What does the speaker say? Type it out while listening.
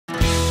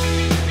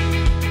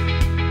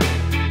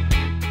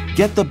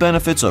Get the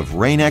benefits of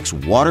Rain-X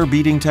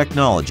water-beating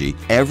technology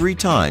every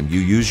time you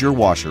use your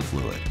washer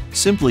fluid.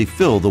 Simply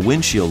fill the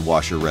windshield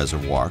washer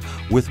reservoir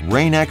with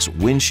Rain-X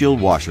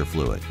windshield washer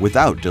fluid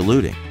without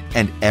diluting.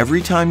 And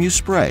every time you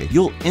spray,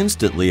 you'll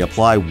instantly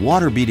apply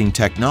water-beating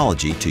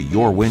technology to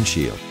your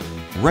windshield.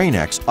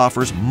 Rain-X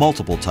offers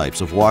multiple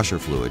types of washer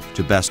fluid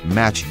to best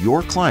match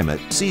your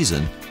climate,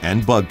 season,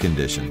 and bug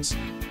conditions.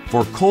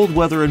 For cold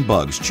weather and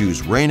bugs,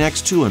 choose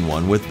Rain-X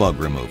 2-in-1 with Bug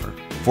Remover.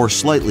 For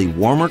slightly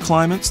warmer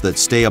climates that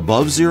stay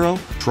above zero,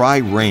 try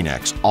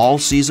Rain-X All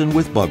Season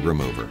with Bug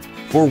Remover.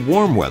 For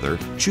warm weather,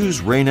 choose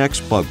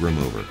Rain-X Bug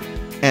Remover.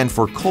 And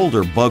for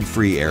colder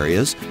bug-free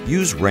areas,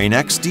 use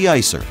Rain-X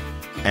De-icer.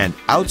 And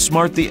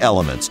outsmart the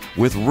elements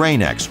with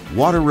Rain-X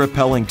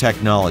water-repelling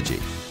technology,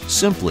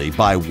 simply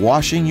by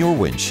washing your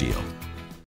windshield.